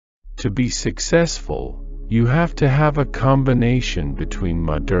To be successful, you have to have a combination between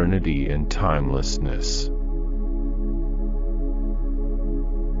modernity and timelessness.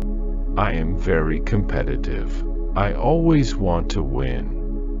 I am very competitive. I always want to win.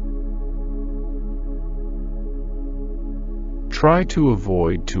 Try to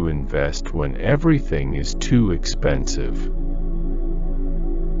avoid to invest when everything is too expensive.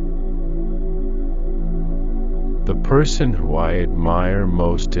 The person who I admire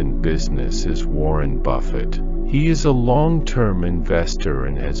most in business is Warren Buffett. He is a long-term investor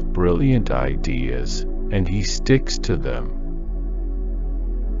and has brilliant ideas, and he sticks to them.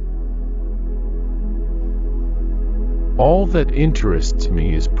 All that interests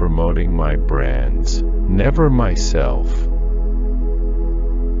me is promoting my brands, never myself.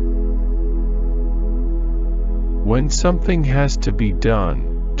 When something has to be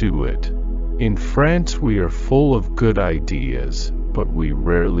done, do it. In France we are full of good ideas, but we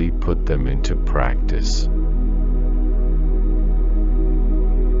rarely put them into practice.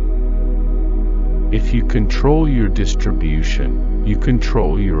 If you control your distribution, you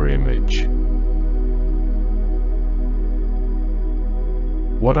control your image.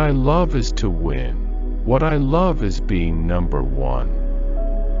 What I love is to win. What I love is being number one.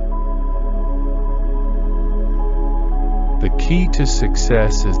 The key to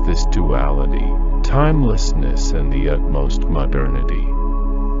success is this duality, timelessness and the utmost modernity.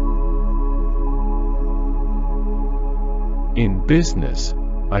 In business,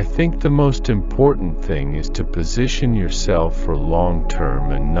 I think the most important thing is to position yourself for long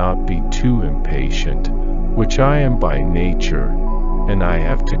term and not be too impatient, which I am by nature, and I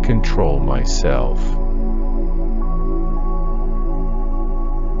have to control myself.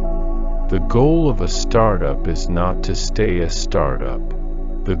 The goal of a startup is not to stay a startup.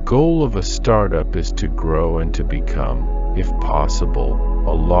 The goal of a startup is to grow and to become, if possible,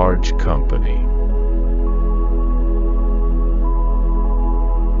 a large company.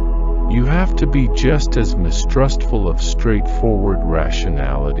 You have to be just as mistrustful of straightforward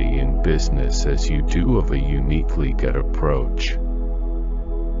rationality in business as you do of a uniquely gut approach.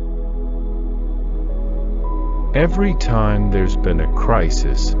 Every time there's been a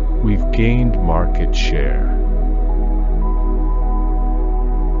crisis, we've gained market share.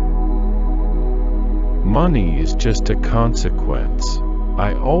 Money is just a consequence.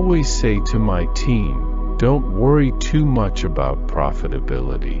 I always say to my team, don't worry too much about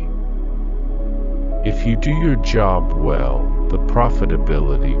profitability. If you do your job well, the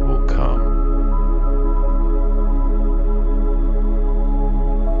profitability will come.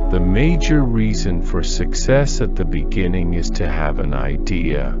 The major reason for success at the beginning is to have an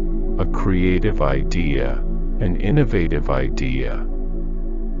idea, a creative idea, an innovative idea.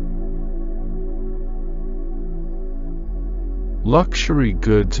 Luxury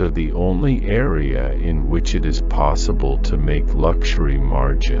goods are the only area in which it is possible to make luxury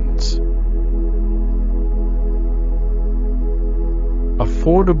margins.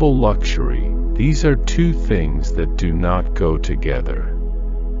 Affordable luxury, these are two things that do not go together.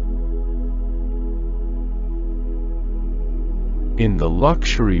 In the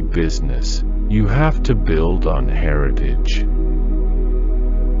luxury business, you have to build on heritage.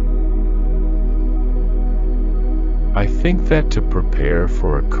 I think that to prepare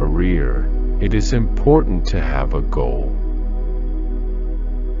for a career, it is important to have a goal.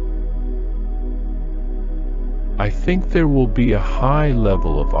 I think there will be a high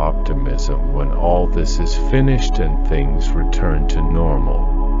level of optimism when all this is finished and things return to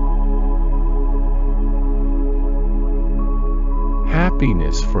normal.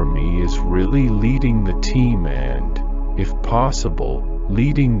 Happiness for me is really leading the team and, if possible,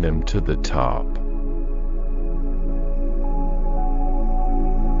 leading them to the top.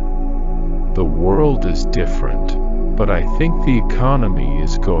 The world is different, but I think the economy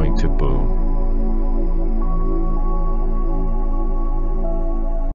is going to boom.